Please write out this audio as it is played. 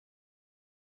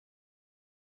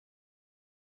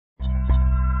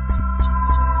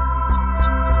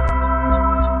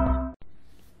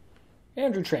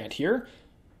Andrew Trant here,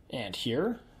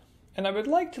 and I would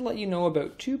like to let you know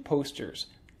about two posters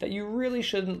that you really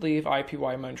shouldn't leave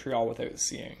IPY Montreal without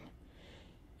seeing.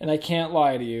 And I can't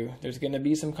lie to you, there's going to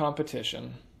be some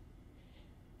competition.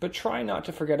 But try not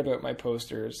to forget about my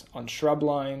posters on shrub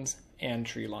lines and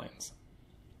tree lines.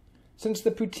 Since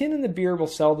the poutine and the beer will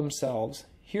sell themselves,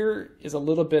 here is a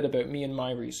little bit about me and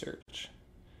my research.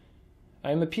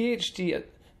 I am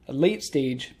a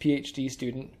late-stage PhD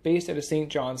student based out of St.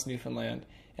 John's, Newfoundland,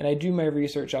 and I do my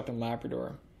research up in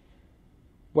Labrador.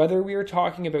 Whether we are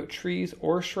talking about trees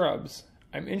or shrubs,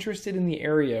 I'm interested in the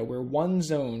area where one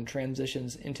zone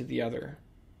transitions into the other.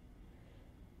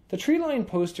 The treeline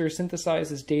poster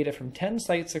synthesizes data from 10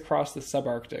 sites across the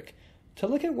subarctic to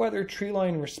look at whether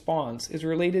treeline response is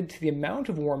related to the amount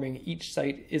of warming each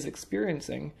site is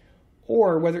experiencing,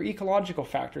 or whether ecological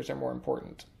factors are more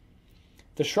important.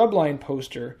 The shrubline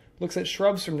poster looks at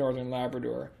shrubs from northern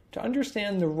Labrador to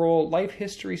understand the role life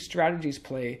history strategies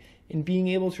play in being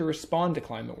able to respond to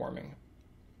climate warming.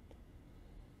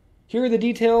 Here are the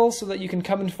details so that you can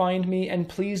come and find me, and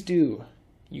please do.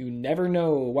 You never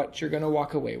know what you're going to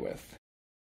walk away with.